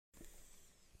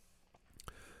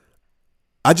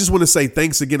I just want to say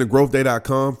thanks again to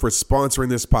growthday.com for sponsoring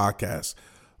this podcast.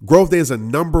 Growth Day is a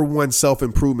 #1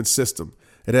 self-improvement system.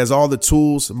 It has all the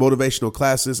tools, motivational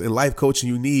classes, and life coaching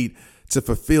you need to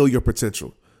fulfill your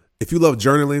potential. If you love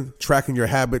journaling, tracking your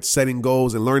habits, setting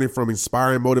goals, and learning from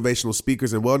inspiring motivational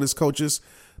speakers and wellness coaches,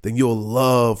 then you'll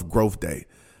love Growth Day.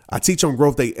 I teach on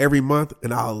Growth Day every month,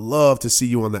 and I'd love to see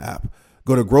you on the app.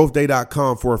 Go to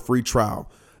growthday.com for a free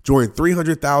trial. Join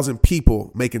 300,000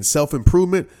 people making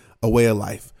self-improvement a way of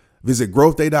life. Visit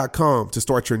growthday.com to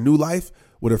start your new life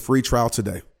with a free trial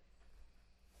today.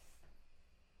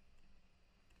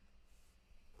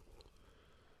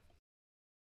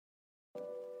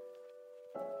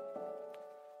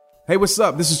 Hey, what's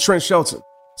up? This is Trent Shelton.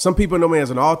 Some people know me as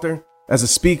an author, as a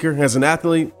speaker, as an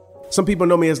athlete. Some people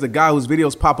know me as the guy whose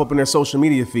videos pop up in their social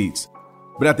media feeds.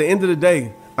 But at the end of the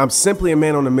day, I'm simply a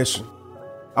man on a mission.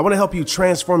 I want to help you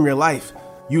transform your life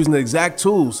using the exact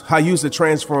tools I use to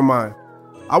transform mine.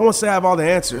 I won't say I have all the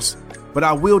answers, but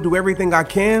I will do everything I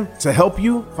can to help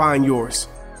you find yours.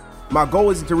 My goal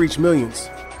isn't to reach millions.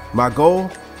 My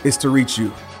goal is to reach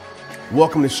you.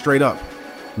 Welcome to Straight Up.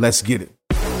 Let's get it.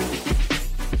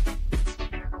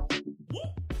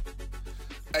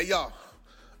 Hey, y'all,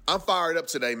 I'm fired up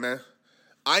today, man.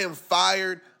 I am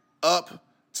fired up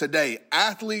today.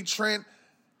 Athlete Trent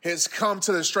has come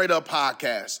to the Straight Up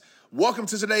podcast. Welcome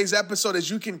to today's episode. As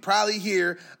you can probably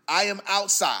hear, I am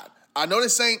outside. I know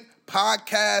this ain't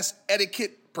podcast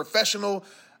etiquette professional.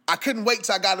 I couldn't wait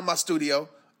till I got in my studio.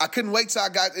 I couldn't wait till I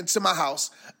got into my house.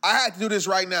 I had to do this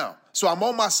right now. So I'm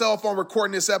on my cell phone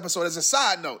recording this episode. As a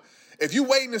side note, if you're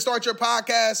waiting to start your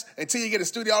podcast until you get a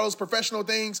studio, all those professional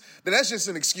things, then that's just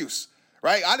an excuse,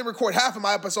 right? I didn't record half of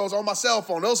my episodes on my cell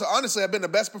phone. Those honestly have been the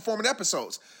best performing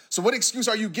episodes. So what excuse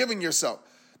are you giving yourself?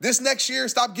 This next year,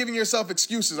 stop giving yourself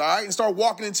excuses, all right? And start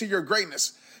walking into your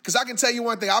greatness. Because I can tell you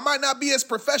one thing, I might not be as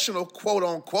professional, quote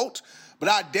unquote, but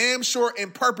I damn sure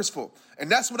am purposeful. And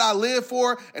that's what I live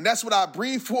for, and that's what I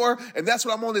breathe for, and that's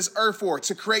what I'm on this earth for,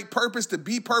 to create purpose, to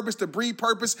be purpose, to breathe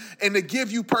purpose, and to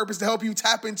give you purpose, to help you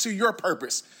tap into your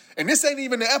purpose. And this ain't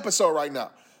even the episode right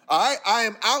now, all right? I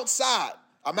am outside.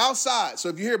 I'm outside. So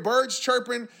if you hear birds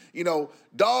chirping,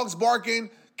 dogs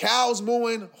barking, cows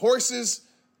mooing, horses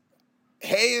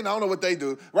haying, I don't know what they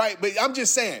do, right? But I'm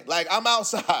just saying, I'm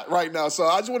outside right now. So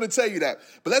I just want to tell you that.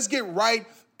 But let's get right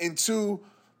into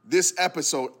this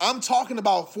episode. I'm talking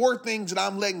about 4 things that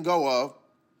I'm letting go of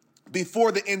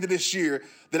before the end of this year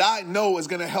that I know is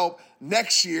going to help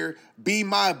next year be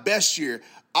my best year.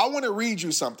 I want to read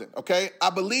you something, okay?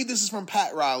 I believe this is from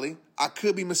Pat Riley. I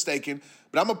could be mistaken,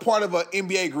 but I'm a part of an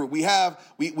NBA group.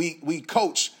 We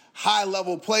coach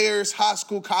high-level players, high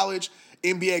school, college,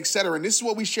 NBA, et cetera. And this is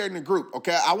what we shared in the group,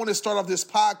 okay? I want to start off this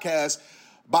podcast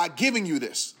by giving you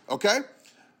this, okay?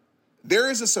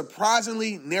 There is a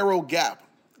surprisingly narrow gap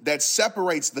that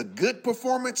separates the good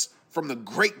performance from the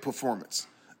great performance.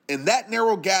 And that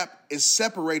narrow gap is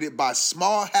separated by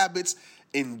small habits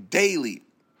and daily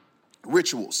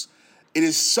rituals. It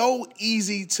is so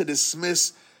easy to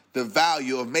dismiss the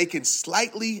value of making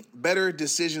slightly better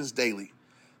decisions daily.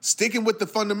 Sticking with the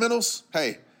fundamentals,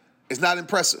 hey, it's not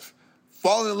impressive.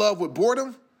 Falling in love with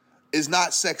boredom is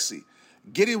not sexy.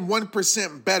 Getting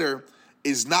 1% better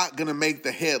is not going to make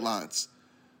the headlines.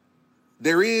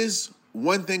 There is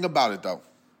one thing about it, though.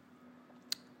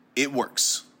 It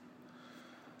works.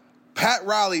 Pat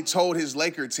Riley told his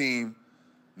Laker team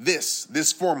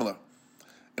this formula.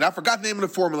 And I forgot the name of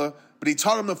the formula, but he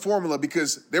taught them the formula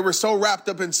because they were so wrapped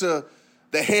up into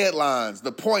the headlines,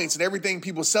 the points, and everything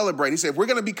people celebrate. He said, if we're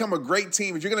going to become a great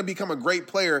team, if you're going to become a great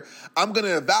player, I'm going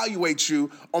to evaluate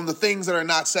you on the things that are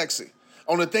not sexy,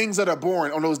 on the things that are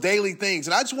boring, on those daily things.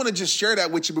 And I just want to just share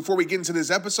that with you before we get into this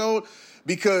episode,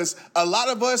 because a lot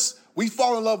of us, we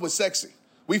fall in love with sexy.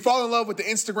 We fall in love with the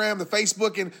Instagram, the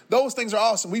Facebook, and those things are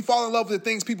awesome. We fall in love with the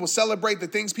things people celebrate, the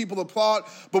things people applaud,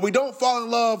 but we don't fall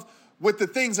in love with the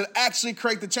things that actually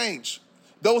create the change.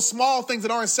 Those small things that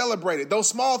aren't celebrated, those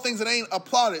small things that ain't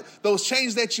applauded, those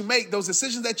changes that you make, those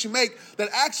decisions that you make that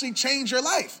actually change your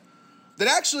life, that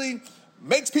actually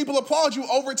makes people applaud you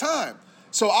over time.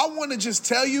 So I want to just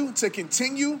tell you to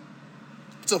continue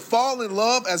to fall in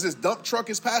love, as this dump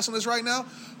truck is passing us right now,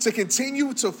 to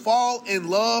continue to fall in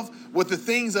love with the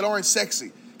things that aren't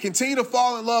sexy. Continue to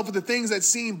fall in love with the things that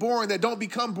seem boring, that don't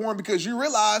become boring, because you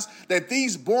realize that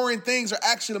these boring things are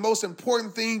actually the most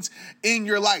important things in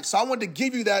your life. So I wanted to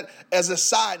give you that as a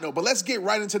side note. But let's get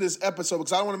right into this episode,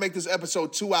 because I don't want to make this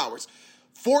episode 2 hours.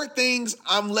 4 things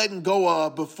I'm letting go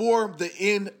of before the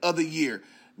end of the year.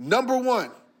 Number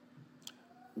 1,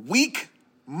 weak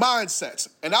mindsets.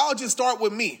 And I'll just start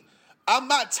with me. I'm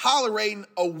not tolerating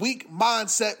a weak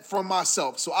mindset from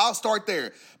myself. So I'll start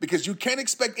there, because you can't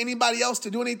expect anybody else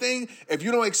to do anything if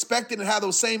you don't expect it and have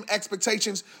those same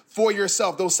expectations for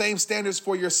yourself, those same standards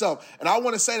for yourself. And I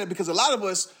want to say that because a lot of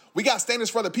us, we got standards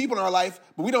for other people in our life,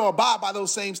 but we don't abide by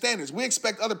those same standards. We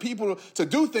expect other people to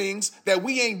do things that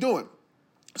we ain't doing.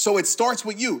 So it starts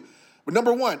with you. But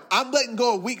number one, I'm letting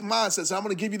go of weak mindsets. So I'm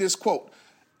going to give you this quote.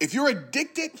 If you're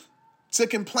addicted to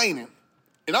complaining,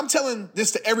 and I'm telling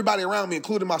this to everybody around me,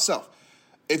 including myself,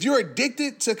 if you're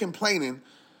addicted to complaining,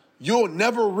 you'll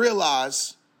never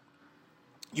realize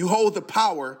you hold the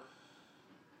power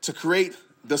to create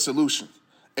the solution.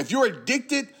 If you're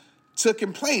addicted to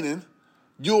complaining,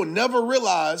 you'll never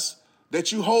realize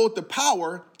that you hold the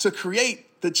power to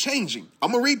create the changing.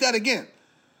 I'm going to read that again.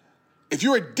 If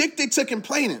you're addicted to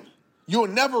complaining, you'll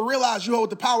never realize you hold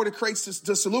the power to create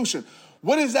the solution.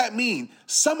 What does that mean?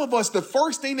 Some of us, the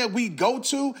first thing that we go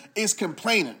to is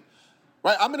complaining,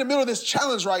 right? I'm in the middle of this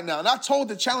challenge right now, and I told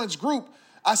the challenge group,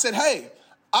 I said, hey,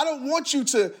 I don't want you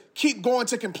to keep going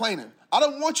to complaining. I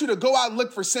don't want you to go out and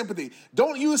look for sympathy.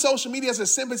 Don't use social media as a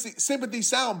sympathy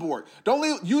soundboard.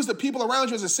 Don't use the people around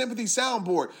you as a sympathy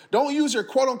soundboard. Don't use your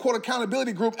quote-unquote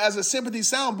accountability group as a sympathy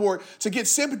soundboard to get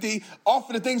sympathy off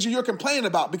of the things you're complaining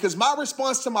about. Because my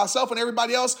response to myself and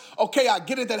everybody else, okay, I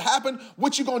get it, that happened.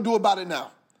 What you going to do about it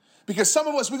now? Because some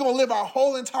of us, we're going to live our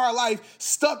whole entire life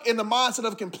stuck in the mindset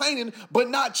of complaining but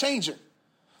not changing.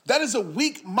 That is a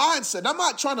weak mindset. I'm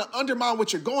not trying to undermine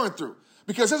what you're going through,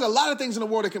 because there's a lot of things in the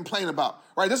world to complain about,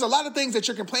 right? There's a lot of things that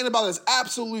you're complaining about that's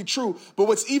absolutely true. But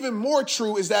what's even more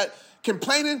true is that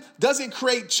complaining doesn't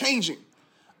create changing.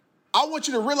 I want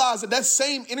you to realize that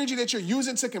same energy that you're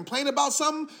using to complain about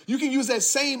something, you can use that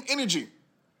same energy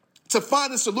to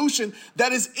find a solution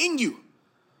that is in you,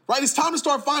 right? It's time to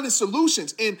start finding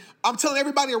solutions. And I'm telling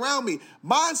everybody around me,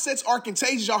 mindsets are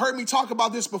contagious. Y'all heard me talk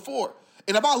about this before.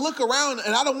 And if I look around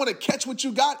and I don't want to catch what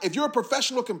you got, if you're a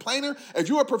professional complainer, if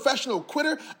you're a professional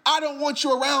quitter, I don't want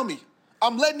you around me.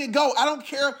 I'm letting it go. I don't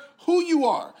care who you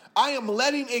are. I am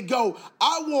letting it go.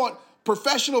 I want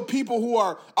professional people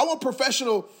I want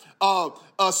professional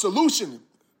solution.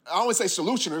 I don't want to say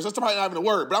solutioners. That's probably not even a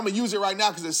word, but I'm going to use it right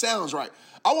now because it sounds right.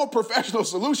 I want professional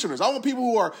solutioners. I want people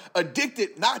who are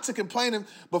addicted not to complaining,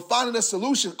 but finding a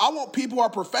solution. I want people who are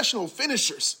professional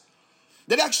finishers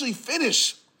that actually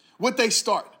finish what they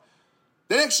start.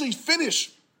 They actually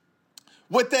finish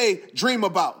what they dream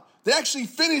about. They actually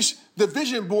finish the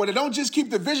vision board. They don't just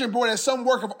keep the vision board as some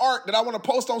work of art that I want to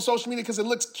post on social media because it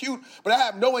looks cute, but I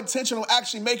have no intention on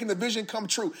actually making the vision come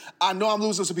true. I know I'm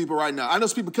losing some people right now. I know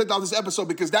some people clicked off this episode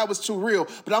because that was too real,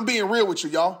 but I'm being real with you,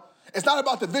 y'all. It's not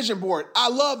about the vision board. I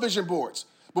love vision boards,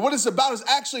 but what it's about is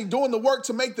actually doing the work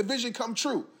to make the vision come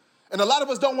true. And a lot of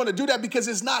us don't want to do that because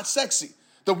it's not sexy.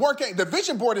 The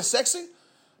vision board is sexy.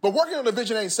 But working on the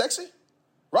vision ain't sexy,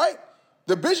 right?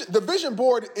 The vision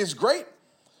board is great,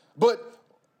 but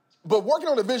working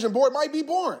on the vision board might be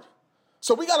boring.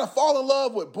 So we got to fall in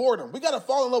love with boredom. We got to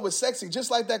fall in love with sexy, just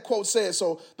like that quote says.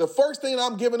 So the first thing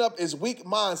I'm giving up is weak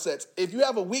mindsets. If you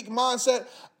have a weak mindset,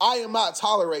 I am not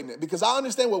tolerating it, because I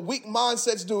understand what weak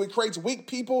mindsets do. It creates weak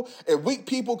people, and weak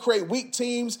people create weak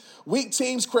teams. Weak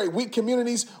teams create weak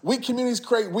communities. Weak communities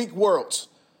create weak worlds.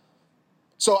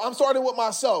 So I'm starting with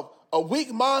myself. A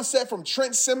weak mindset from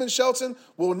Trent Simmons Shelton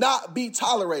will not be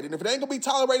tolerated. If it ain't going to be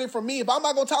tolerated from me, if I'm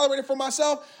not going to tolerate it for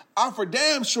myself, I'm for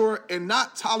damn sure and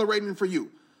not tolerating it for you.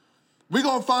 We're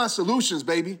going to find solutions,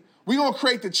 baby. We're going to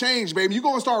create the change, baby. You're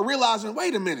going to start realizing,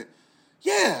 wait a minute.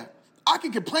 Yeah, I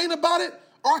can complain about it,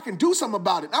 or I can do something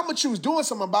about it. I'm going to choose doing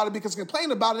something about it, because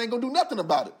complaining about it ain't going to do nothing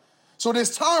about it. So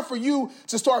it's time for you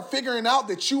to start figuring out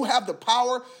that you have the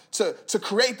power to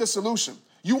create the solution.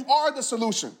 You are the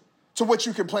solution to what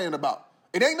you complaining about.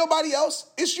 It ain't nobody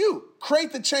else. It's you.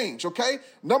 Create the change, okay?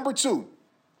 Number 2.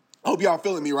 I hope y'all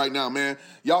feeling me right now, man.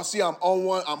 Y'all see I'm on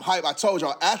one. I'm hyped. I told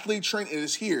y'all, Athlete Trent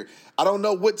is here. I don't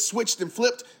know what switched and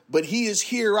flipped, but he is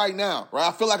here right now, right?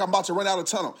 I feel like I'm about to run out of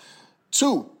tunnel.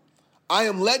 2, I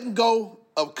am letting go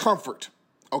of comfort,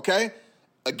 okay?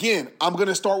 Again, I'm going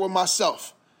to start with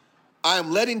myself. I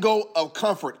am letting go of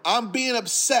comfort. I'm being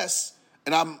obsessed,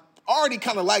 and I'm already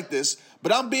kind of like this,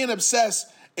 but I'm being obsessed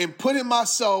and putting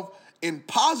myself in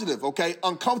positive, okay,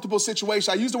 uncomfortable situations.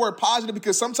 I use the word positive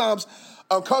because sometimes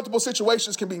uncomfortable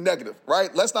situations can be negative,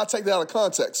 right? Let's not take that out of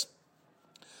context.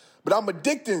 But I'm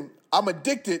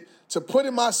addicted to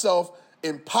putting myself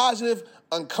in positive,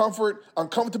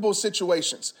 uncomfortable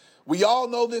situations. We all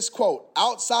know this quote,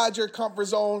 outside your comfort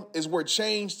zone is where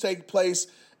change takes place.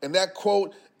 And that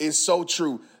quote is so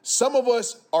true. Some of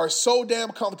us are so damn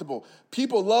comfortable.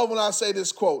 People love when I say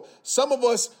this quote. Some of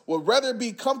us would rather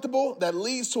be comfortable that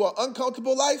leads to an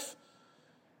uncomfortable life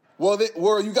Well,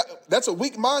 that's a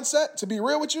weak mindset, to be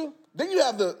real with you. Then you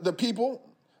have the people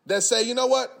that say, you know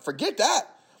what, forget that.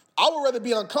 I would rather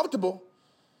be uncomfortable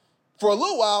for a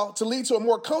little while to lead to a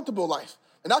more comfortable life.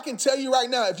 And I can tell you right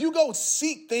now, if you go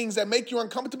seek things that make you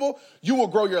uncomfortable, you will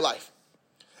grow your life.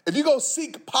 If you go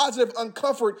seek positive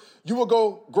uncomfort, you will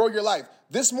go grow your life.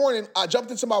 This morning, I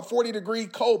jumped into my 40-degree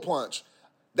cold plunge.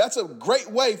 That's a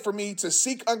great way for me to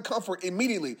seek uncomfort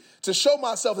immediately, to show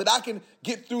myself that I can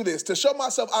get through this, to show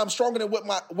myself I'm stronger than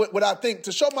what I think,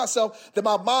 to show myself that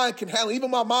my mind can handle. Even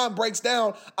my mind breaks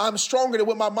down, I'm stronger than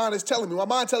what my mind is telling me. My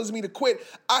mind tells me to quit,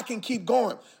 I can keep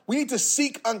going. We need to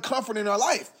seek uncomfort in our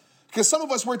life because some of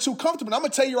us, we're too comfortable. And I'm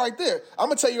going to tell you right there. I'm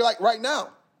going to tell you like right now,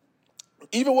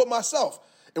 even with myself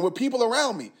and with people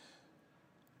around me,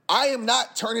 I am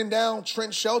not turning down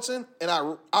Trent Shelton, and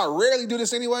I rarely do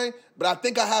this anyway, but I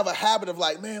think I have a habit of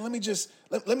like, man, let me just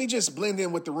blend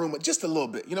in with the room just a little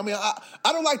bit. You know what I mean?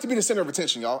 I don't like to be the center of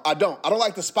attention, y'all. I don't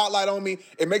like the spotlight on me.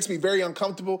 It makes me very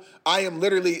uncomfortable. I am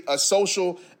literally a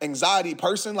social anxiety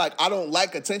person. Like, I don't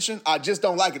like attention. I just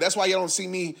don't like it. That's why you don't see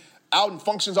me out in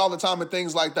functions all the time and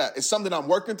things like that. It's something I'm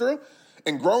working through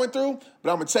and growing through,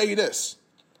 but I'm going to tell you this.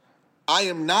 I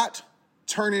am not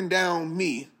turning down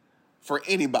me for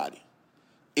anybody.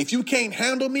 If you can't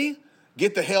handle me,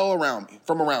 get the hell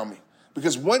from around me.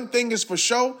 Because one thing is for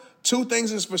sure, two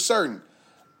things is for certain.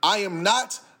 I am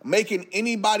not making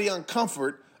anybody I'm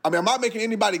not making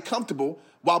anybody comfortable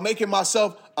while making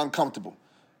myself uncomfortable.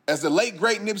 As the late,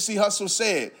 great Nipsey Hussle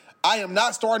said, I am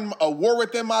not starting a war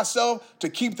within myself to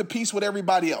keep the peace with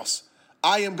everybody else.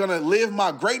 I am going to live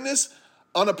my greatness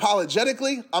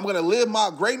unapologetically. I'm going to live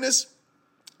my greatness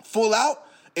full out.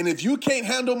 And if you can't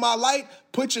handle my light,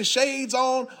 put your shades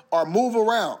on or move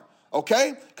around,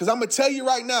 okay? Because I'm going to tell you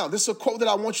right now, this is a quote that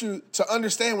I want you to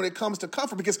understand when it comes to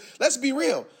comfort, because let's be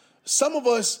real. Some of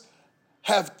us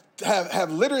have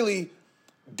literally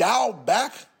dialed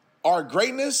back our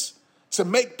greatness to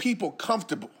make people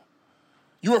comfortable.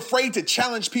 You're afraid to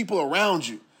challenge people around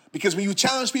you because when you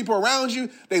challenge people around you,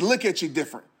 they look at you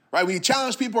different, right? When you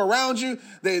challenge people around you,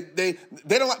 people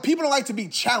don't like to be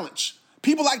challenged.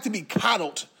 People like to be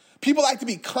coddled. People like to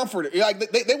be comforted.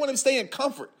 Like they want to stay in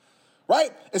comfort,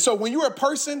 right? And so when you're a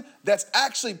person that's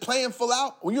actually playing full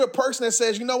out, when you're a person that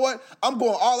says, you know what, I'm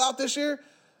going all out this year,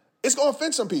 it's going to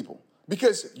offend some people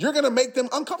because you're going to make them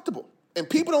uncomfortable. And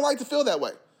people don't like to feel that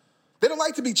way. They don't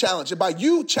like to be challenged. And by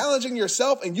you challenging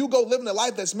yourself and you go living the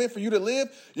life that's meant for you to live,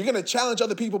 you're going to challenge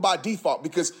other people by default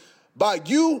because by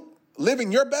you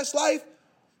living your best life,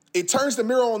 it turns the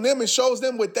mirror on them and shows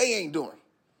them what they ain't doing.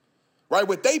 Right?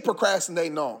 What they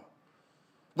procrastinating on,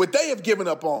 what they have given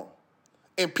up on.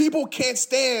 And people can't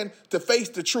stand to face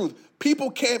the truth.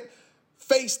 People can't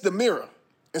face the mirror.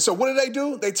 And so what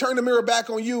do? They turn the mirror back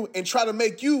on you and try to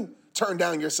make you turn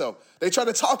down yourself. They try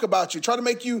to talk about you, try to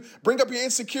make you bring up your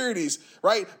insecurities,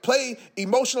 right? Play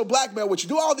emotional blackmail with you.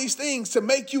 Do all these things to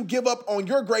make you give up on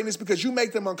your greatness because you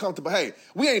make them uncomfortable. Hey,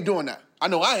 we ain't doing that. I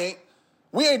know I ain't.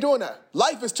 We ain't doing that.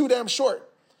 Life is too damn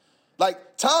short.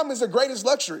 Like, time is the greatest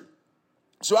luxury.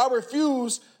 So I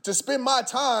refuse to spend my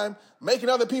time making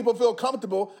other people feel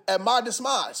comfortable at my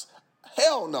demise.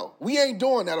 Hell no. We ain't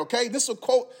doing that, okay? This is a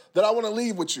quote that I want to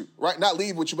leave with you, right? Not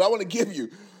leave with you, but I want to give you.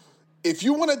 If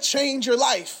you want to change your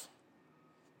life,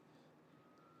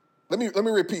 let me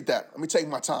repeat that. Let me take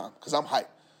my time because I'm hyped.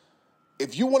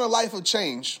 If you want a life of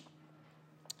change,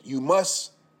 you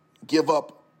must give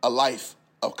up a life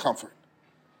of comfort.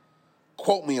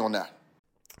 Quote me on that.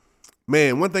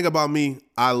 Man, one thing about me,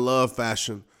 I love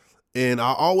fashion. And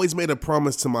I always made a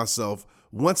promise to myself.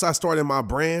 Once I started my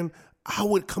brand, I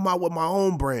would come out with my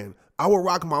own brand. I would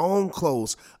rock my own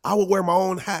clothes. I would wear my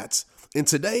own hats. And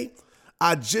today,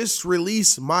 I just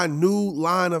released my new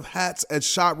line of hats at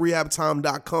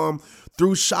shoprehabtime.com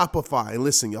through Shopify. And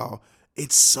listen, y'all,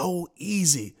 it's so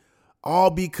easy.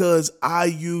 All because I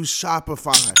use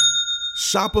Shopify.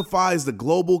 Shopify is the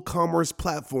global commerce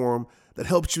platform that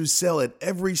helps you sell at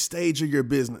every stage of your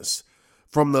business.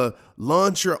 From the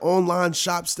launch your online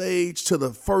shop stage to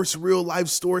the first real life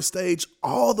store stage,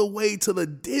 all the way to the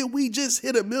did we just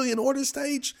hit 1 million order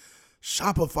stage?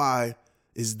 Shopify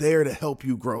is there to help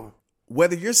you grow.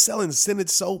 Whether you're selling scented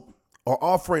soap or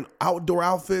offering outdoor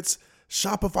outfits,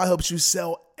 Shopify helps you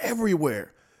sell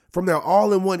everywhere. From their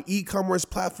all-in-one e-commerce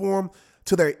platform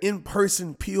to their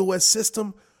in-person POS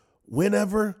system,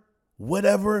 whenever,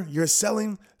 whatever you're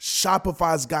selling,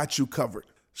 Shopify's got you covered.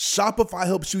 Shopify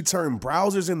helps you turn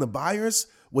browsers into buyers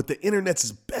with the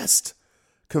internet's best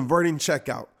converting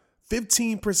checkout.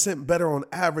 15% better on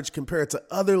average compared to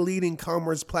other leading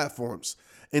commerce platforms.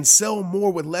 And sell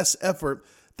more with less effort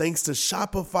thanks to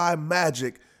Shopify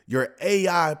Magic, your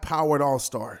AI-powered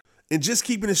all-star. And just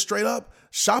keeping it straight up,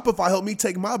 Shopify helped me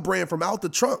take my brand from out the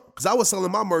trunk, because I was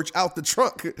selling my merch out the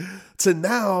trunk, to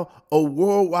now a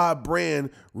worldwide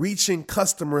brand reaching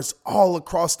customers all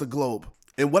across the globe.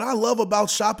 And what I love about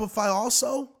Shopify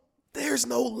also, there's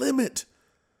no limit.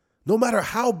 No matter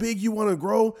how big you want to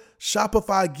grow,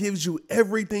 Shopify gives you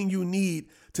everything you need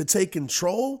to take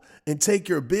control and take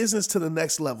your business to the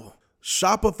next level.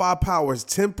 Shopify powers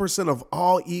 10% of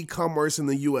all e-commerce in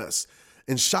the US,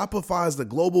 and Shopify is the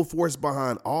global force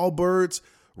behind Allbirds,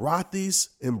 Rothy's,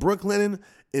 and Brooklinen,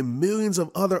 and millions of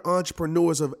other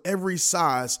entrepreneurs of every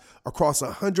size across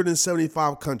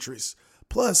 175 countries.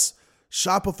 Plus,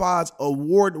 Shopify's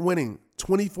award-winning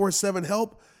 24/7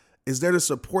 help is there to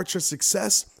support your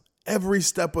success every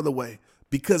step of the way,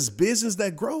 because business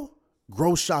that grow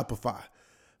Shopify.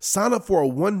 Sign up for a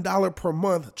 $1 per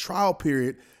month trial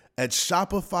period at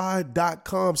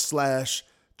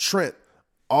shopify.com/Trent,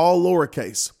 all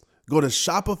lowercase. Go to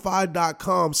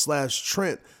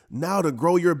shopify.com/Trent now to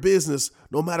grow your business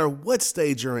no matter what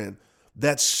stage you're in.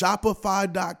 That's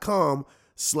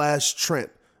shopify.com/Trent.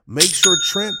 Make sure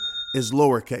Trent is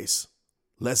lowercase.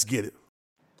 Let's get it.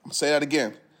 I'm going to say that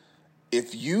again.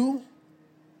 If you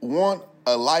want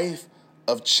a life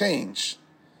of change,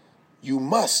 you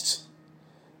must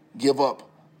give up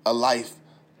a life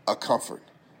of comfort.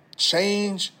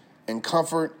 Change and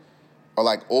comfort are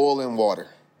like oil and water.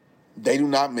 They do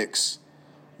not mix.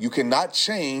 You cannot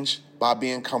change by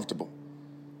being comfortable.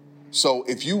 So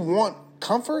if you want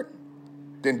comfort,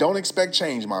 then don't expect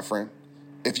change, my friend.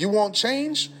 If you want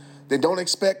change, then don't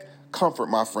expect comfort,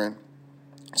 my friend.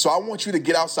 So I want you to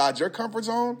get outside your comfort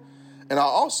zone, and I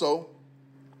also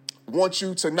want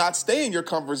you to not stay in your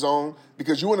comfort zone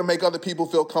because you want to make other people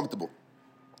feel comfortable.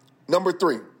 Number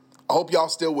 3, I hope y'all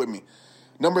still with me.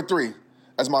 Number 3,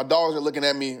 as my dogs are looking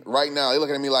at me right now, they're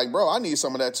looking at me like, bro, I need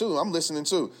some of that too. I'm listening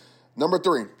too. Number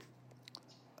 3,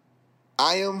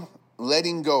 I am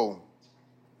letting go.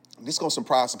 This is going to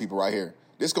surprise some people right here.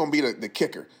 This is going to be the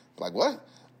kicker. Like, what?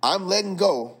 I'm letting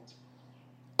go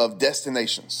of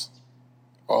destinations.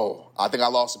 Oh, I think I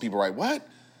lost some people, right? What?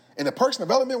 In the personal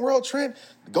development world, Trent,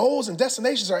 goals and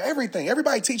destinations are everything.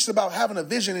 Everybody teaches about having a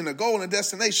vision and a goal and a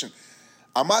destination.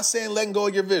 I'm not saying letting go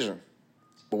of your vision,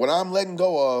 but what I'm letting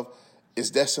go of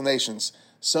is destinations.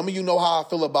 Some of you know how I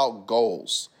feel about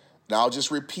goals. Now I'll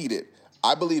just repeat it.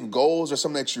 I believe goals are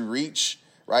something that you reach,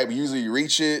 right? But usually you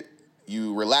reach it,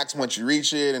 you relax once you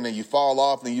reach it, and then you fall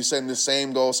off, and then you set the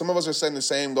same goal. Some of us are setting the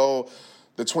same goal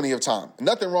the 20th time.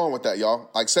 Nothing wrong with that, y'all.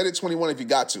 Like, set it 21 if you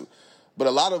got to. But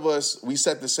a lot of us, we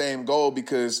set the same goal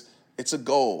because it's a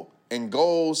goal. And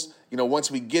goals, once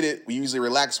we get it, we usually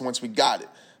relax once we got it.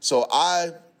 So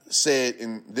I said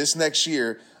in this next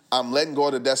year, I'm letting go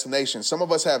of the destination. Some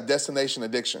of us have destination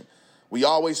addiction. We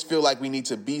always feel like we need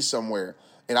to be somewhere.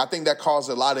 And I think that causes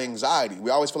a lot of anxiety.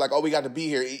 We always feel like, we got to be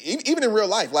here. Even in real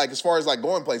life, like as far as like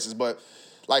going places, but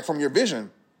like from your vision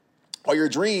or your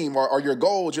dream or your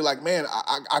goals, you're like, man,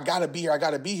 I got to be here. I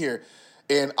got to be here.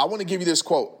 And I want to give you this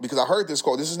quote because I heard this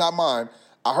quote. This is not mine.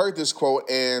 I heard this quote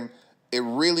and it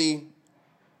really,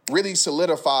 really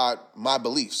solidified my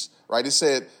beliefs, right? It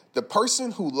said, the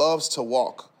person who loves to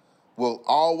walk will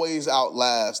always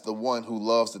outlast the one who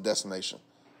loves the destination.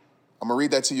 I'm going to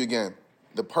read that to you again.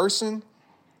 The person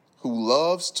who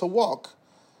loves to walk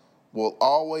will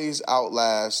always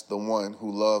outlast the one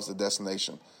who loves the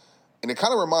destination. And it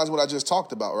kind of reminds me what I just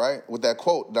talked about, right? With that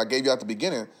quote that I gave you at the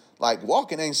beginning, like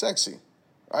walking ain't sexy,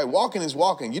 right? Walking is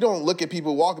walking. You don't look at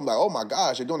people walking like, oh my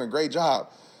gosh, you're doing a great job.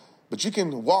 But you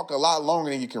can walk a lot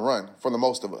longer than you can run for the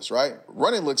most of us, right?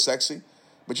 Running looks sexy,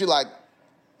 but you're like,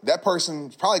 that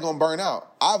person's probably going to burn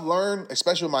out. I've learned,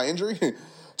 especially with my injury,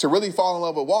 to really fall in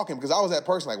love with walking because I was that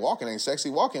person like walking ain't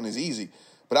sexy. Walking is easy.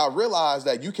 But I realized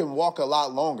that you can walk a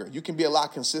lot longer. You can be a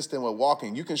lot consistent with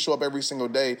walking. You can show up every single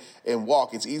day and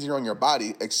walk. It's easier on your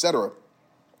body, etc.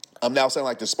 I'm now saying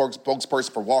like the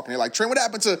spokesperson for walking. They're like, Trent, what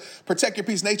happened to protect your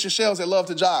peace? Nature shells that love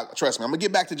to jog. Trust me, I'm going to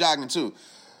get back to jogging too.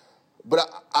 But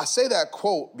I say that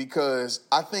quote because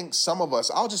I think some of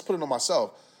us, I'll just put it on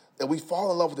myself, that we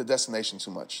fall in love with the destination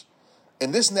too much.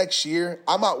 And this next year,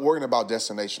 I'm not worrying about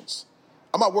destinations.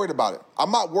 I'm not worried about it. I'm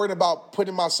not worried about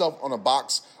putting myself on a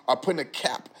box or putting a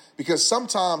cap because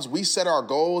sometimes we set our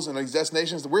goals and these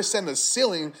destinations, we're setting a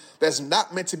ceiling that's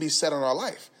not meant to be set on our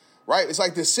life, right? It's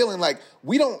like this ceiling, like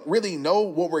we don't really know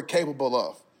what we're capable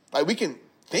of. Like we can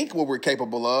think what we're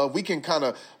capable of. We can kind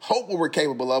of hope what we're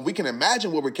capable of. We can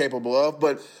imagine what we're capable of,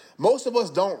 but most of us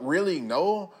don't really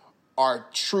know our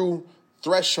true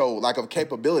threshold, like of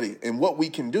capability and what we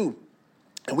can do.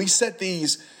 And we set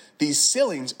these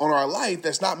ceilings on our life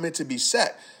that's not meant to be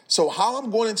set. So how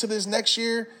I'm going into this next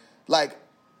year, like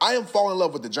I am falling in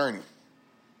love with the journey,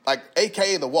 like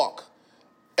AKA the walk.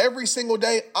 Every single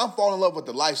day, I'm falling in love with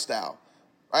the lifestyle.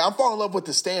 Right? I'm falling in love with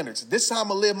the standards. This is how I'm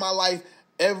going to live my life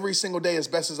every single day as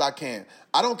best as I can.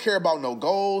 I don't care about no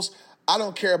goals. I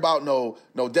don't care about no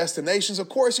destinations. Of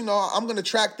course, I'm going to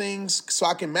track things so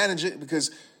I can manage it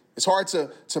because it's hard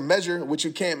to measure what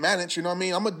you can't manage. You know what I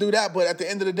mean? I'm going to do that. But at the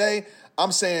end of the day,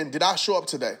 I'm saying, did I show up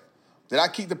today? Did I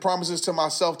keep the promises to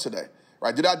myself today?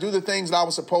 Right? Did I do the things that I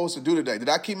was supposed to do today? Did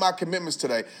I keep my commitments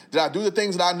today? Did I do the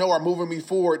things that I know are moving me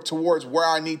forward towards where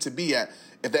I need to be at?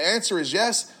 If the answer is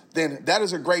yes, then that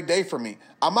is a great day for me.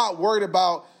 I'm not worried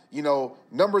about,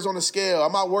 numbers on the scale.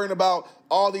 I'm not worried about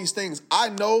all these things. I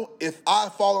know if I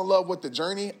fall in love with the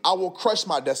journey, I will crush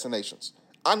my destinations.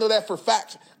 I know that for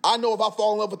fact. I know if I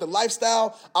fall in love with the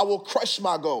lifestyle, I will crush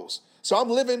my goals. So I'm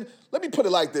living, let me put it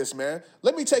like this, man.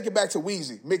 Let me take it back to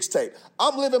Wheezy, mixtape.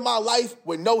 I'm living my life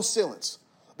with no ceilings.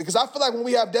 Because I feel like when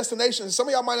we have destinations, some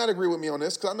of y'all might not agree with me on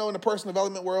this, because I know in the personal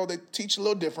development world, they teach a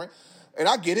little different. And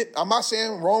I get it. I'm not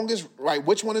saying wrong is right,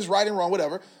 which one is right and wrong,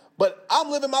 whatever. But I'm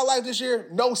living my life this year,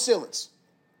 no ceilings.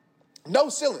 No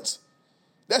ceilings.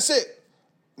 That's it.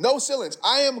 No ceilings.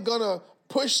 I am going to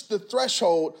push the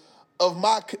threshold of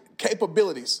my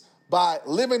capabilities by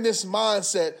living this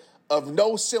mindset of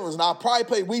no ceilings. And I'll probably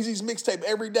play Wheezy's mixtape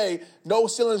every day, no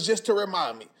ceilings, just to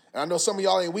remind me. And I know some of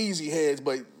y'all ain't Wheezy heads,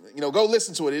 but, go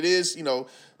listen to it. It is,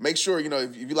 make sure,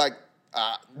 if you like,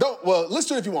 listen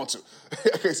to it if you want to,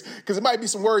 because it might be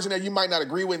some words in there you might not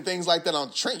agree with and things like that.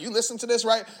 On Trent, you listen to this,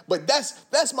 right? But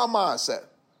that's my mindset.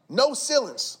 No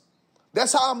ceilings.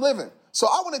 That's how I'm living. So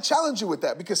I want to challenge you with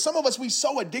that, because some of us, we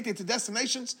so addicted to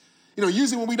destinations.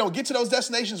 Usually when we don't get to those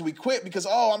destinations, we quit because,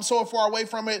 I'm so far away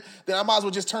from it, then I might as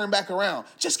well just turn back around.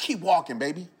 Just keep walking,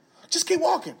 baby. Just keep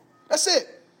walking. That's it.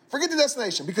 Forget the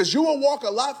destination, because you will walk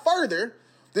a lot further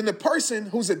than the person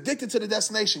who's addicted to the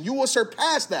destination. You will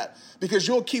surpass that because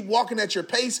you'll keep walking at your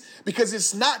pace, because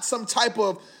it's not some type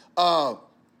of,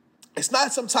 what's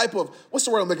the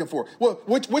word I'm looking for? Well,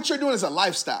 what you're doing is a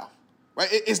lifestyle, right?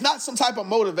 It's not some type of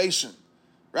motivation,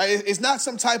 right? It's not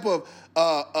some type of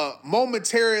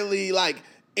momentarily like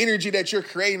energy that you're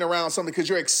creating around something because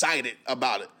you're excited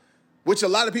about it, which a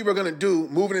lot of people are going to do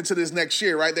moving into this next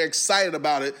year, right? They're excited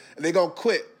about it and they're going to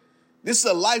quit. This is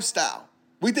a lifestyle.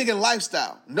 We thinking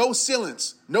lifestyle, no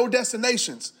ceilings, no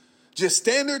destinations, just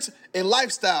standards and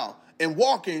lifestyle and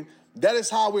walking. That is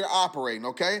how we're operating,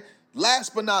 okay?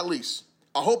 Last but not least,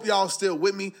 I hope y'all still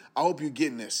with me. I hope you're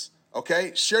getting this,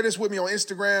 okay? Share this with me on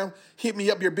Instagram. Hit me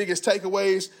up your biggest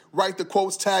takeaways. Write the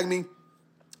quotes, tag me.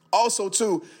 Also,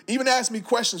 too, even ask me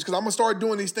questions, because I'm going to start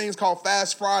doing these things called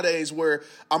Fast Fridays where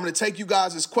I'm going to take you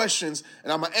guys' questions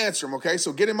and I'm going to answer them, okay?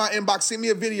 So get in my inbox, send me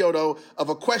a video, though, of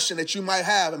a question that you might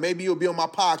have, and maybe you'll be on my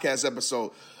podcast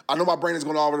episode. I know my brain is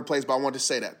going all over the place, but I wanted to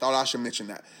say that. Thought I should mention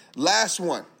that. Last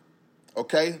one,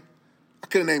 okay? I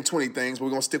could have named 20 things, but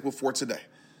we're going to stick with 4 today.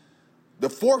 The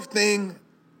fourth thing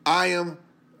I am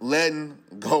letting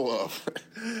go of,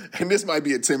 and this might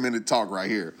be a 10-minute talk right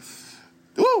here.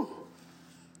 Woo!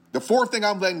 The fourth thing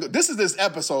I'm letting go. This is this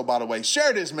episode, by the way.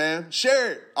 Share this, man.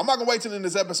 Share it. I'm not going to wait till the end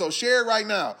of this episode. Share it right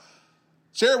now.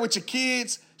 Share it with your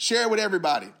kids. Share it with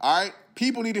everybody. All right?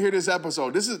 People need to hear this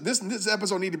episode. This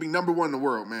episode need to be number one in the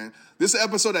world, man. This is an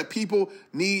episode that people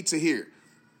need to hear.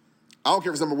 I don't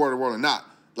care if it's number one in the world or not.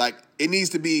 Like, it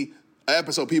needs to be an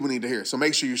episode people need to hear. So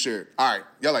make sure you share it. All right.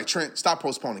 Y'all like, Trent, stop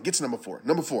postponing. Get to number 4.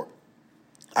 Number 4.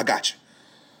 I got you.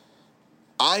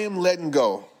 I am letting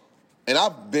go. And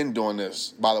I've been doing this,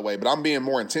 by the way, but I'm being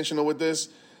more intentional with this.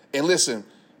 And listen,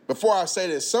 before I say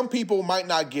this, some people might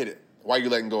not get it. Why are you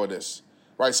letting go of this?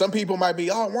 Right? Some people might be,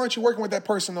 why aren't you working with that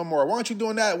person no more? Why aren't you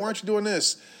doing that? Why aren't you doing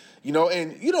this?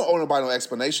 And you don't owe nobody no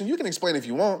explanation. You can explain if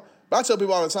you want. But I tell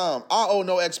people all the time, I owe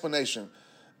no explanation.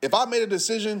 If I made a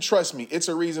decision, trust me, it's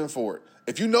a reason for it.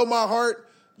 If you know my heart,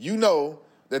 you know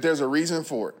that there's a reason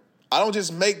for it. I don't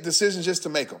just make decisions just to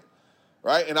make them.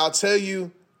 Right? And I'll tell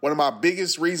you, one of my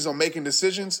biggest reasons on making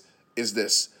decisions is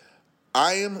this.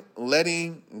 I am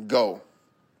letting go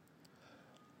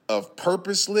of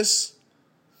purposeless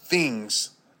things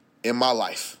in my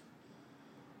life.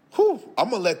 I'm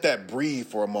going to let that breathe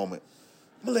for a moment.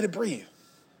 I'm going to let it breathe.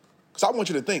 Because I want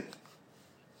you to think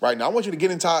right now. I want you to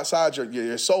get inside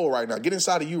your soul right now. Get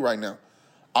inside of you right now.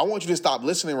 I want you to stop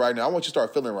listening right now. I want you to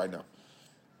start feeling right now.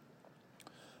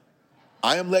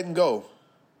 I am letting go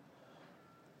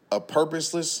of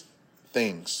purposeless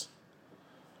things.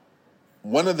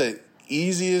 One of the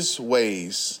easiest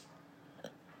ways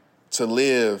to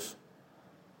live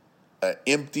an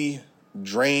empty,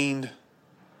 drained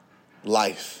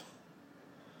life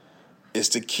is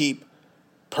to keep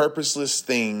purposeless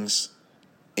things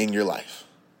in your life.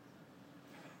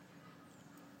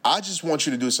 I just want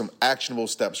you to do some actionable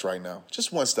steps right now.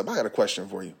 Just one step. I got a question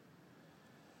for you.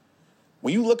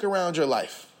 When you look around your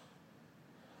life,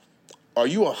 are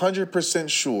you 100%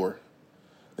 sure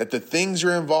that the things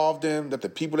you're involved in, that the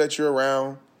people that you're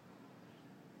around,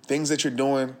 things that you're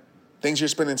doing, things you're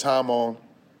spending time on,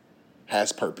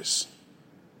 has purpose?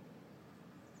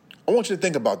 I want you to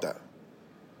think about that.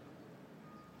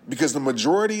 Because the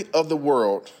majority of the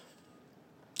world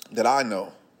that I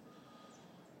know,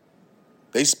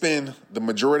 they spend the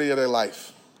majority of their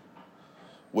life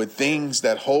with things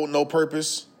that hold no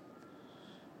purpose,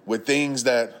 with things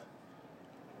that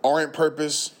aren't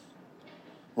purpose,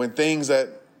 with things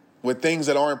that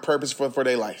aren't purpose for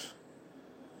their life.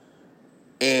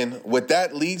 And what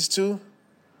that leads to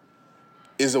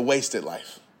is a wasted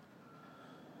life.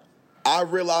 I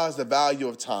realize the value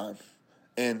of time.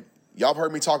 And y'all have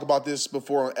heard me talk about this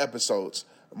before on episodes.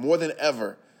 More than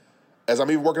ever, as I'm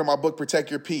even working on my book,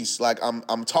 Protect Your Peace, like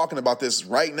I'm talking about this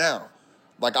right now.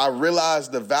 Like, I realize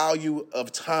the value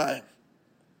of time.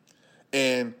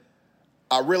 And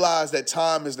I realize that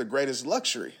time is the greatest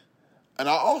luxury. And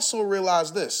I also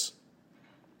realize this.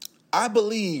 I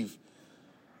believe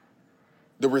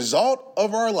the result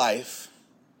of our life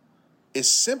is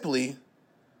simply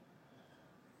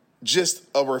just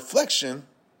a reflection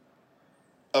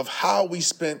of how we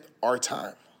spent our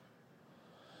time.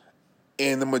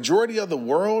 And the majority of the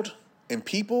world and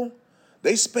people,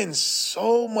 they spend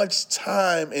so much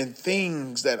time in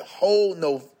things that hold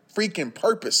no freaking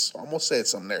purpose. I almost said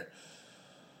something there.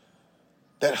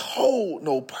 That hold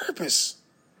no purpose.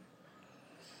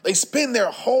 They spend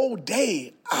their whole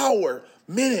day, hour,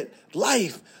 minute,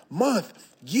 life, month,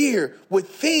 year with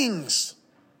things,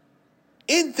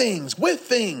 in things, with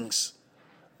things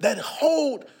that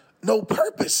hold no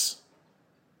purpose.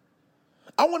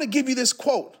 I want to give you this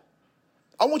quote.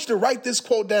 I want you to write this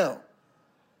quote down.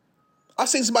 I've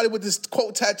seen somebody with this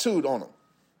quote tattooed on them.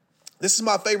 This is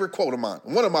my favorite quote of mine,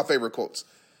 one of my favorite quotes.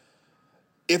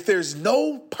 If there's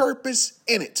no purpose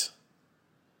in it,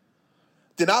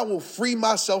 then I will free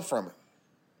myself from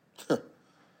it.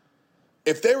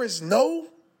 If there is no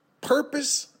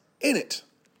purpose in it,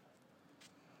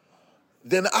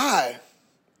 then I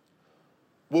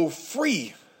will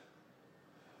free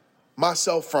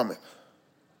myself from it.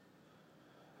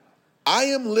 I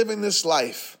am living this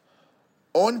life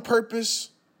on purpose,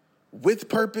 with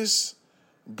purpose,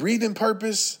 breathing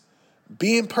purpose,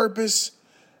 being purpose,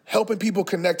 helping people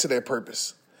connect to their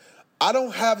purpose. I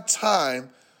don't have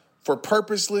time for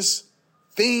purposeless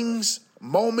things,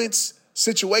 moments,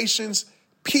 situations,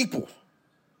 people.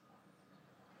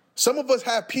 Some of us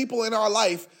have people in our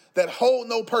life that hold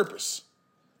no purpose.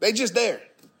 They just there.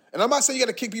 And I'm not saying you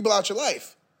got to kick people out your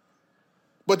life.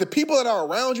 But the people that are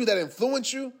around you that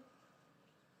influence you,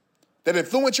 that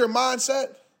influence your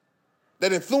mindset,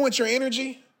 that influence your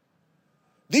energy,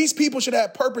 these people should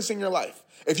have purpose in your life.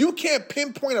 If you can't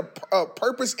pinpoint a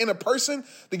purpose in a person,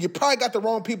 then you probably got the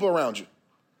wrong people around you.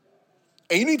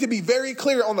 And you need to be very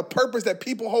clear on the purpose that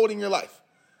people hold in your life.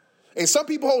 And some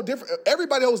people hold different,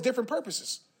 everybody holds different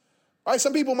purposes. Right?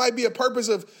 Some people might be a purpose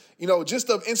of, just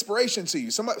of inspiration to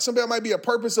you. Somebody might be a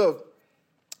purpose of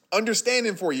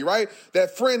understanding for you, right?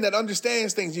 That friend that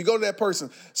understands things, you go to that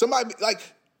person. Somebody,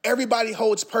 everybody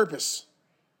holds purpose.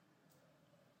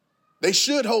 They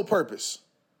should hold purpose.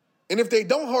 And if they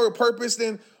don't hold purpose,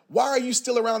 then why are you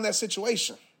still around that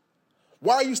situation?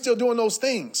 Why are you still doing those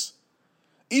things?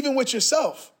 Even with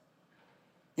yourself.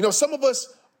 Some of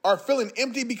us are feeling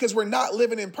empty because we're not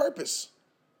living in purpose.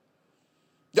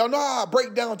 Y'all know how I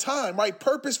break down time, right?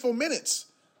 Purposeful minutes.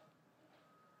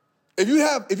 If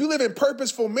you live in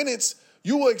purposeful minutes,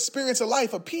 you will experience a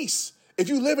life of peace. If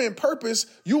you live in purpose,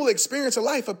 you will experience a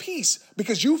life of peace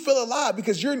because you feel alive,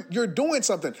 because you're doing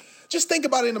something. Just think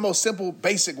about it in the most simple,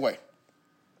 basic way.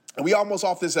 And we almost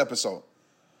off this episode.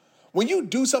 When you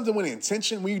do something with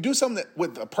intention, when you do something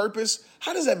with a purpose,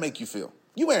 how does that make you feel?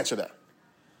 You answer that.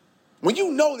 When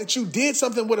you know that you did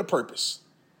something with a purpose,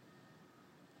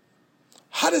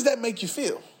 how does that make you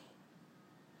feel?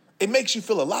 It makes you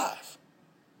feel alive.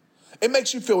 It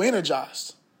makes you feel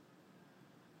energized.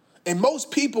 And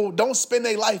most people don't spend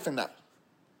their life in that.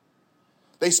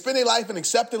 They spend their life in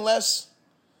accepting less.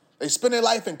 They spend their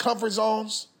life in comfort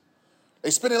zones. They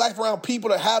spend their life around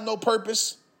people that have no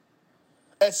purpose.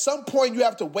 At some point, you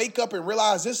have to wake up and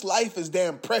realize this life is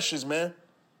damn precious, man.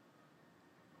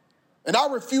 And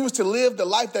I refuse to live the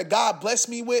life that God blessed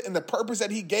me with and the purpose that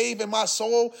he gave in my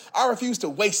soul. I refuse to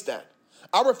waste that.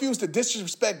 I refuse to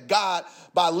disrespect God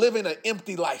by living an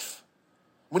empty life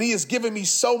when he has given me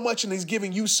so much and he's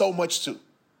giving you so much too.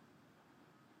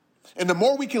 And the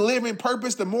more we can live in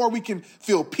purpose, the more we can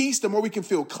feel peace, the more we can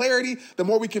feel clarity, the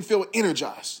more we can feel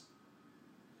energized.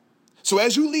 So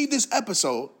as you leave this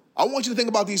episode, I want you to think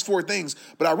about these 4 things,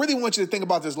 but I really want you to think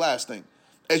about this last thing.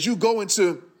 As you go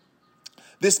into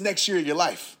this next year of your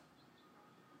life,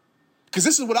 because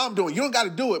this is what I'm doing. You don't got to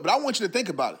do it, but I want you to think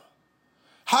about it.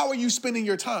 How are you spending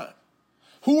your time?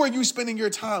 Who are you spending your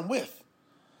time with?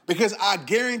 Because I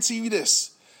guarantee you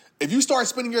this, if you start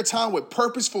spending your time with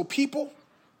purposeful people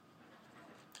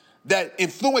that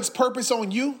influence purpose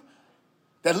on you,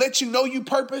 that let you know you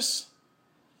purpose,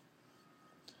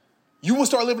 you will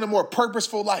start living a more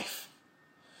purposeful life.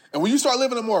 And when you start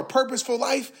living a more purposeful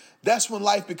life, that's when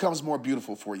life becomes more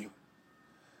beautiful for you.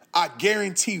 I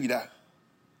guarantee you that.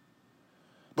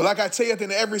 But like I tell you at the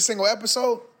end of every single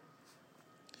episode,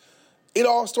 it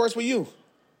all starts with you.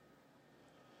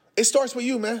 It starts with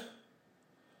you, man.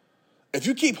 If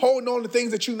you keep holding on to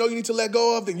things that you know you need to let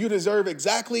go of, then you deserve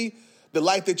exactly the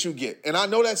life that you get. And I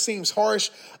know that seems harsh.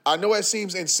 I know that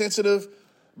seems insensitive,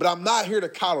 but I'm not here to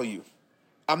coddle you.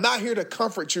 I'm not here to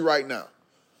comfort you right now.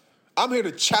 I'm here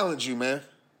to challenge you, man.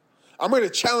 I'm here to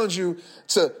challenge you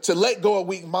to let go of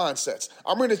weak mindsets.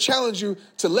 I'm here to challenge you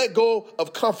to let go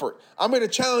of comfort. I'm here to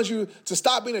challenge you to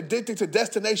stop being addicted to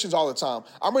destinations all the time.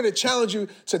 I'm here to challenge you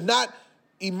to not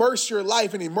immerse your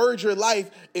life and immerse your life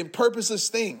in purposeless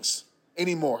things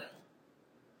anymore.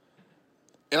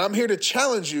 And I'm here to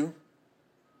challenge you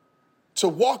to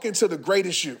walk into the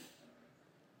greatest you.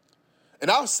 And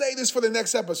I'll say this for the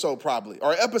next episode probably,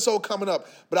 or episode coming up,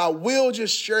 but I will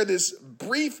just share this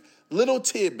brief little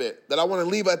tidbit that I want to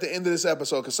leave at the end of this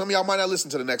episode because some of y'all might not listen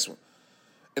to the next one.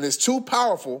 And it's too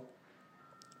powerful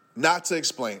not to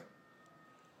explain.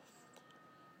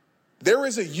 There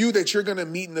is a you that you're going to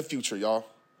meet in the future, y'all.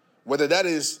 Whether that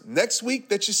is next week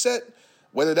that you set,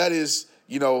 whether that is,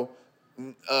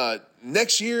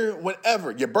 next year,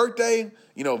 whenever, your birthday,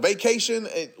 vacation,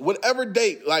 whatever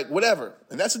date, like whatever.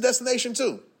 And that's a destination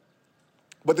too.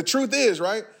 But the truth is,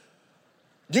 right,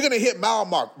 you're going to hit mile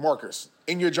markers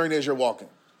in your journey as you're walking.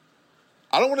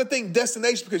 I don't want to think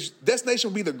destination because destination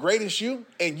will be the greatest you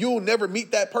and you'll never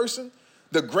meet that person.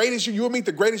 The greatest you will meet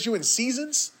the greatest you in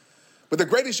seasons, but the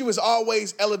greatest you is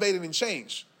always elevated and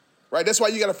changed, right? That's why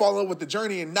you got to fall in love with the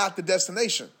journey and not the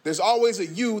destination. There's always a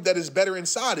you that is better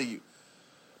inside of you.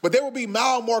 But there will be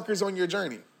mile markers on your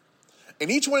journey.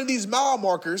 And each one of these mile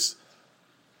markers,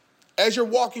 as you're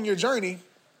walking your journey,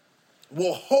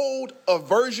 will hold a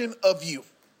version of you.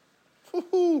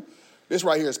 Woo-hoo. This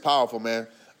right here is powerful, man.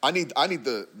 I need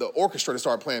the orchestra to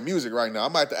start playing music right now. I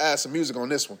might have to add some music on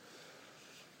this one.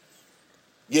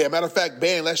 Yeah, matter of fact,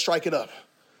 band, let's strike it up.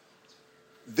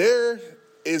 There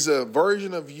is a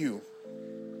version of you.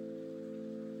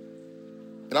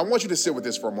 And I want you to sit with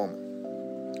this for a moment.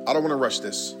 I don't want to rush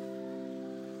this.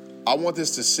 I want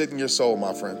this to sit in your soul,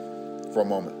 my friend, for a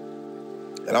moment.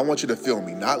 And I want you to feel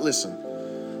me, not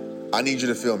listen. I need you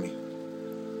to feel me.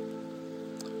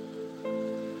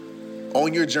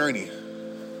 On your journey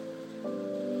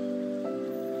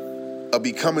of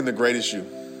becoming the greatest you,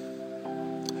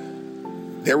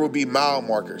 there will be mile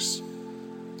markers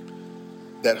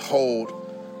that hold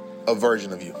a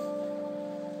version of you.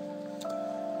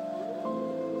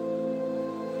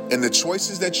 And the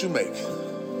choices that you make,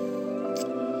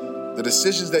 the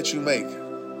decisions that you make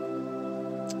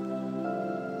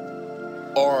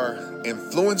are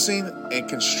influencing and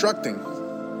constructing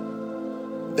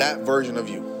that version of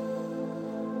you.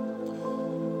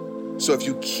 So if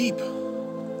you keep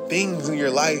things in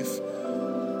your life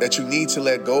that you need to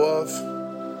let go of,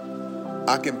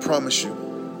 I can promise you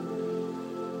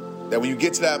that when you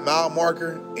get to that mile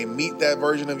marker and meet that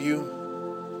version of you,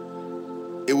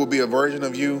 it will be a version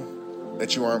of you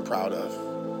that you aren't proud of.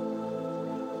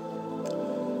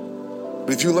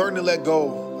 But if you learn to let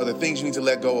go of the things you need to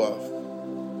let go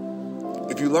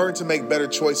of, if you learn to make better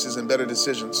choices and better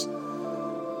decisions,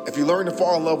 if you learn to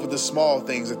fall in love with the small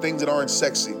things, the things that aren't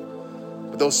sexy,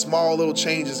 but those small little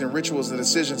changes and rituals and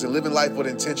decisions and living life with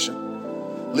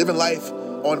intention, living life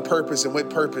on purpose and with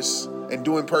purpose and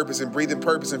doing purpose and breathing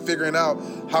purpose and figuring out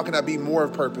how can I be more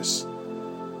of purpose,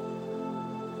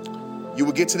 you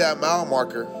will get to that mile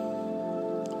marker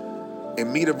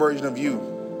and meet a version of you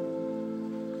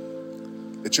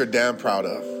that you're damn proud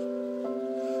of.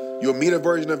 You'll meet a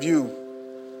version of you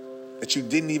that you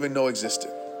didn't even know existed.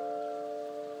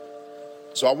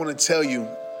 So I want to tell you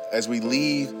as we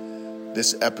leave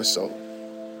this episode,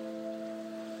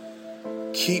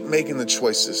 keep making the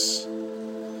choices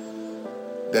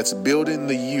that's building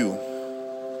the you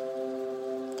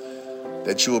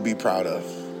that you will be proud of.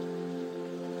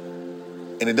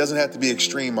 And it doesn't have to be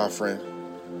extreme, my friend.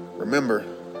 Remember,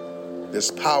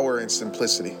 there's power in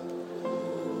simplicity.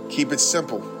 Keep it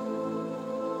simple,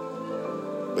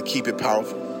 but keep it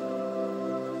powerful.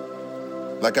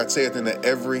 Like I say at the end of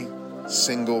every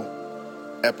single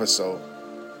episode,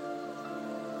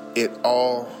 it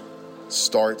all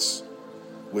starts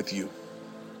with you.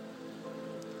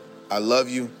 I love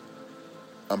you.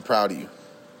 I'm proud of you.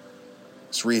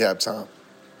 It's rehab time.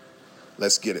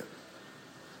 Let's get it.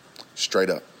 Straight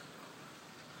up.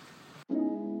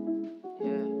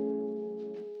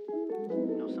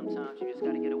 Sometimes you just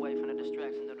gotta get away from the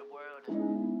distractions of the world and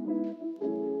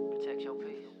protect your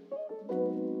peace.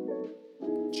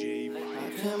 I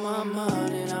clear my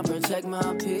mind and I protect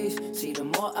my peace. See, the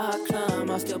more I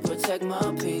climb, I still protect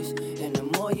my peace. And the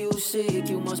more you seek,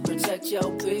 you must protect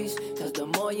your peace. Cause the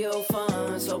more you'll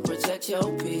find, so protect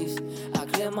your peace. I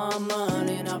clear my mind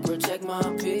and I protect my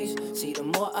peace. See, the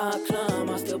more I climb,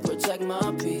 I still protect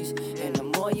my peace. And the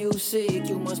more you seek,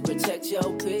 you must protect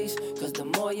your peace. Cause the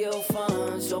more you'll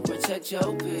find, so protect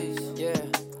your peace. Yeah,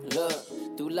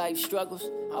 look, through life struggles,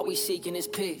 all we seeking is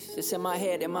peace. It's in my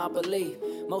head and my belief.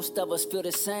 Most of us feel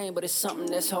the same, but it's something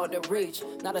that's hard to reach.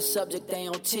 Not a subject they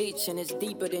don't teach, and it's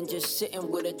deeper than just sitting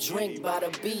with a drink by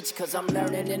the beach. Cause I'm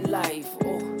learning in life,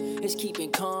 it's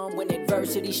keeping calm when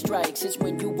adversity strikes. It's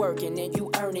when you working and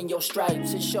you earning your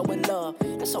stripes. It's showing love,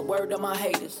 that's a word of my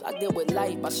haters. I deal with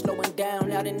life by slowing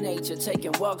down out in nature,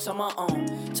 taking walks on my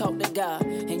own. Talk to God,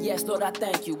 and yes, Lord, I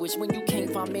thank you. It's when you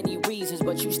can't find many reasons,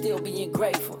 but you still being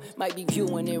grateful. Might be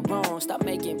viewing it wrong, stop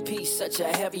making peace such a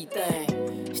heavy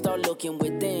thing. Start looking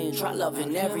within, try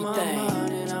loving everything. My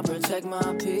mind and I protect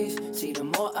my peace. See, the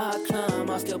more I climb,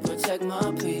 I still protect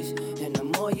my peace. And the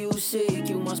more you seek,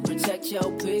 you must protect your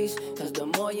peace. Cause the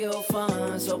more you'll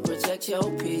find, so protect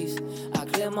your peace. I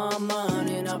clear my mind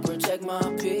and I protect my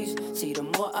peace. See, the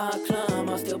more I climb,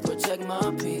 I still protect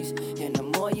my peace. And the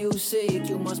more you seek,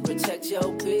 you must protect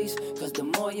your peace. Cause the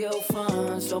more you'll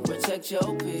find, so protect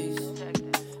your peace.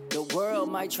 The world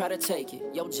might try to take it,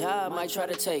 your job might try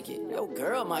to take it, your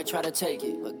girl might try to take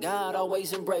it, but God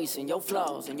always embracing your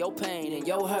flaws and your pain and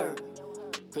your hurt.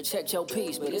 Protect your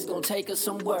peace, but it's gonna take us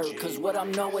some work. Cause what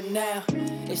I'm knowing now,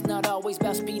 it's not always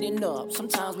about speeding up.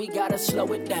 Sometimes we gotta slow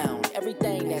it down.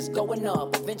 Everything that's going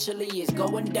up eventually is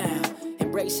going down.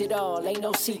 Embrace it all, ain't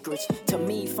no secrets. To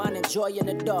me, finding joy in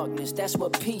the darkness, that's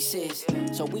what peace is.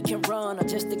 So we can run or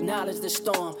just acknowledge the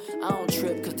storm. I don't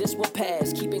trip, cause this will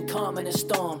pass, keeping calm in the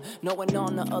storm. Knowing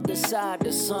on the other side,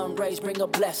 the sun rays bring a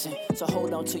blessing. So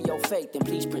hold on to your faith and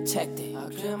please protect it. I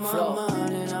clear my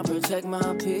mind and I protect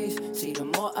my peace. See, the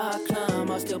more I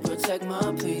climb, I still protect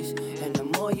my peace. And the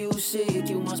more you seek,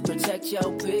 you must protect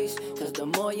your peace. Cause the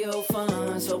more you'll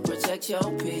find, so protect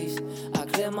your peace. I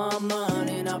clear my mind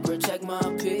and I protect my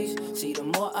peace. See, the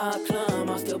more I climb,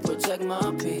 I still protect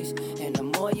my peace. And the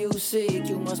more you seek,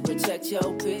 you must protect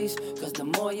your peace. Cause the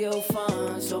more you'll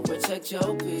find, so protect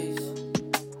your peace.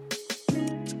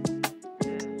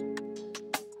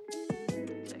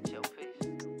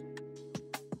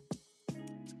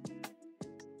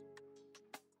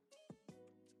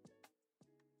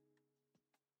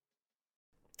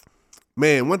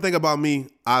 Man, one thing about me,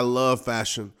 I love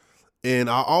fashion. And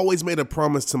I always made a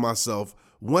promise to myself,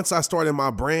 once I started my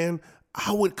brand,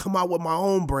 I would come out with my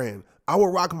own brand. I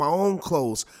would rock my own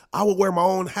clothes. I would wear my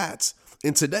own hats.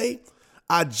 And today,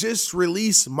 I just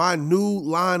released my new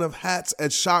line of hats at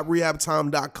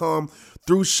shoprehabtime.com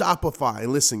through Shopify.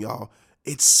 And listen, y'all,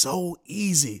 it's so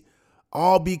easy.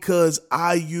 All because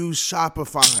I use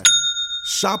Shopify.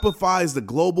 Shopify is the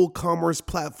global commerce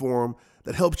platform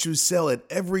that helps you sell at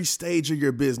every stage of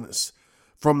your business.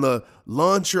 From the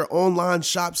launch your online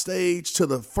shop stage to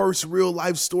the first real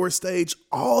life store stage,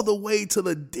 all the way to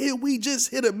the did we just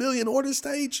hit 1 million order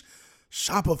stage?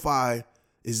 Shopify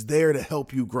is there to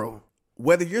help you grow.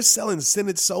 Whether you're selling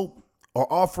scented soap or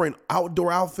offering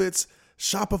outdoor outfits,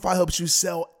 Shopify helps you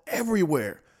sell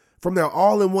everywhere. From their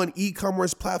all-in-one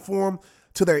e-commerce platform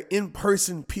to their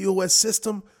in-person POS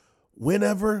system,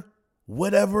 whenever,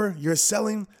 whatever you're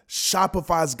selling,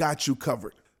 Shopify's got you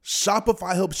covered.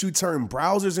 Shopify helps you turn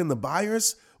browsers into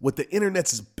buyers with the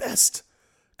internet's best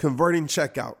converting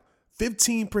checkout.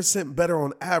 15% better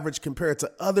on average compared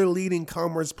to other leading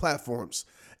commerce platforms.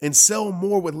 And sell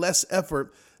more with less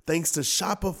effort thanks to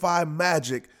Shopify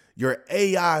Magic, your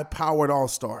AI-powered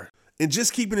all-star. And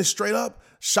just keeping it straight up,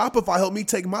 Shopify helped me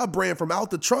take my brand from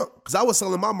out the trunk, because I was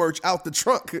selling my merch out the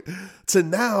trunk, to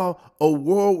now a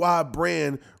worldwide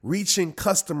brand reaching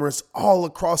customers all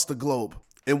across the globe.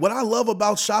 And what I love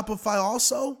about Shopify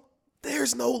also,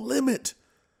 there's no limit.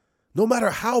 No matter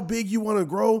how big you want to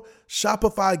grow,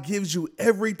 Shopify gives you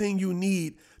everything you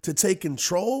need to take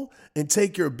control and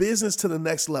take your business to the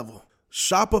next level.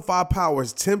 Shopify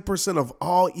powers 10% of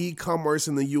all e-commerce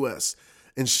in the US.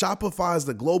 And Shopify is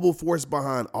the global force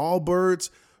behind Allbirds,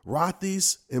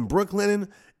 Rothy's, and Brooklinen,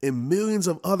 and millions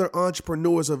of other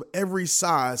entrepreneurs of every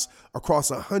size across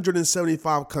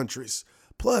 175 countries.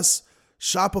 Plus,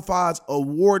 Shopify's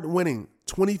award-winning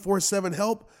 24/7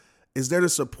 help is there to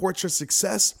support your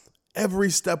success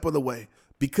every step of the way.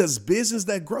 Because business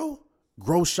that grow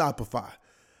Shopify.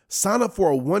 Sign up for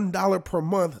a $1 per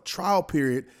month trial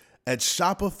period at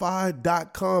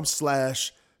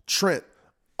shopify.com/Trent,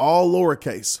 all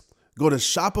lowercase. Go to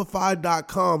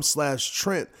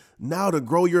shopify.com/Trent now to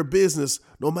grow your business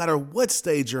no matter what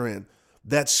stage you're in.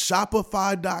 That's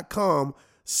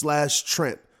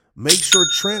shopify.com/Trent. Make sure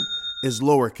Trent is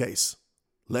lowercase.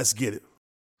 Let's get it.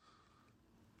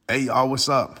 Hey, y'all, what's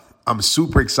up? I'm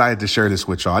super excited to share this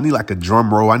with y'all. I need like a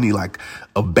drum roll. I need like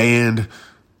a band.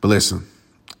 But listen,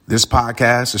 this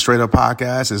podcast, the Straight Up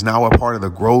Podcast, is now a part of the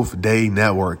Growth Day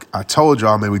Network. I told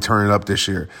y'all, man, we turn it up this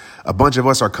year. A bunch of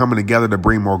us are coming together to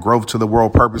bring more growth to the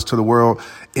world, purpose to the world,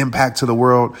 impact to the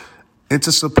world, and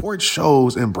to support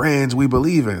shows and brands we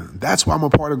believe in. That's why I'm a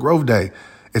part of Growth Day.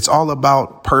 It's all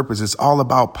about purpose. It's all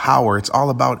about power. It's all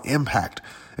about impact.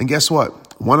 And guess what?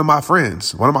 One of my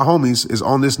friends, one of my homies is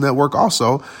on this network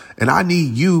also, and I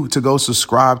need you to go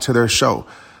subscribe to their show,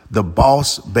 the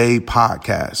Boss Babe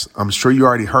Podcast. I'm sure you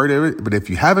already heard of it, but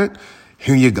if you haven't,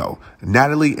 here you go.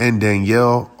 Natalie and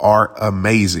Danielle are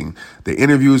amazing. The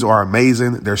interviews are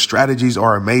amazing. Their strategies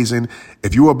are amazing.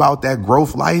 If you're about that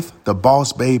growth life, the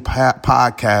Boss Babe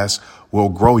Podcast will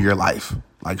grow your life.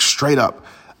 Like straight up.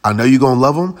 I know you're going to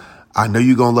love them. I know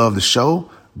you're going to love the show.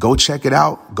 Go check it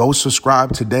out. Go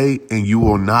subscribe today and you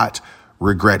will not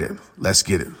regret it. Let's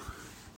get it.